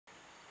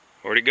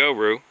Where'd he go,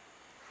 Roo?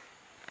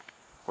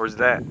 Where's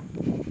that?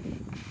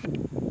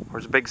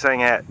 Where's the big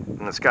thing at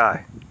in the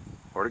sky?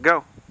 Where'd it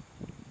go?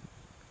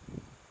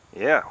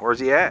 Yeah, where's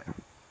he at?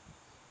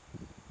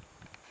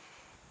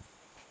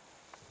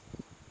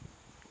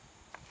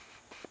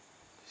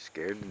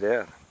 Scared to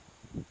death.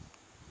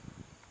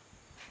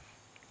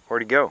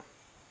 Where'd he go?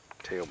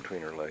 Tail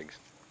between her legs.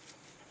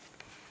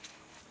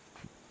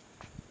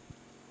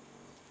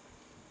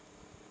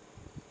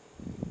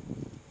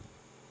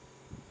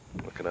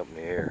 Looking up in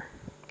the air.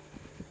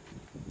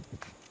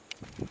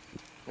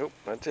 Nope,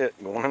 that's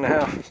it. Going in the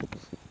house.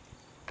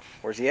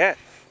 Where's he at?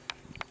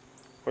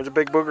 Where's the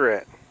big booger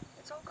at?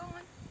 It's all going.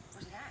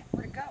 Where's it at?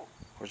 Where'd it go?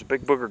 Where's the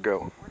big booger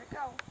go? Where'd it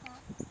go?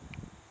 Huh?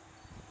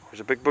 Where's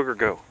the big booger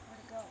go? Where'd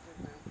it go,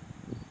 Boo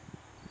Boo?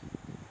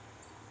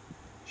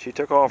 She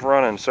took off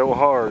running so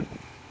hard,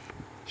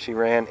 she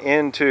ran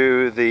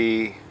into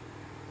the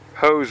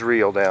hose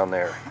reel down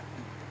there.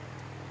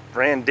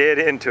 Ran dead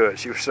into it.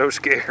 She was so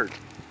scared.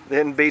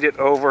 Then beat it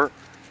over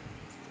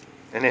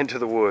and into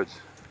the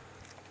woods.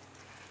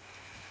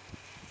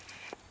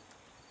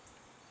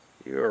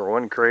 You are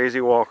one crazy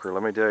walker,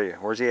 let me tell you.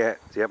 Where's he at?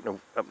 Is he up in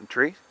the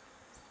tree?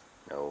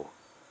 No.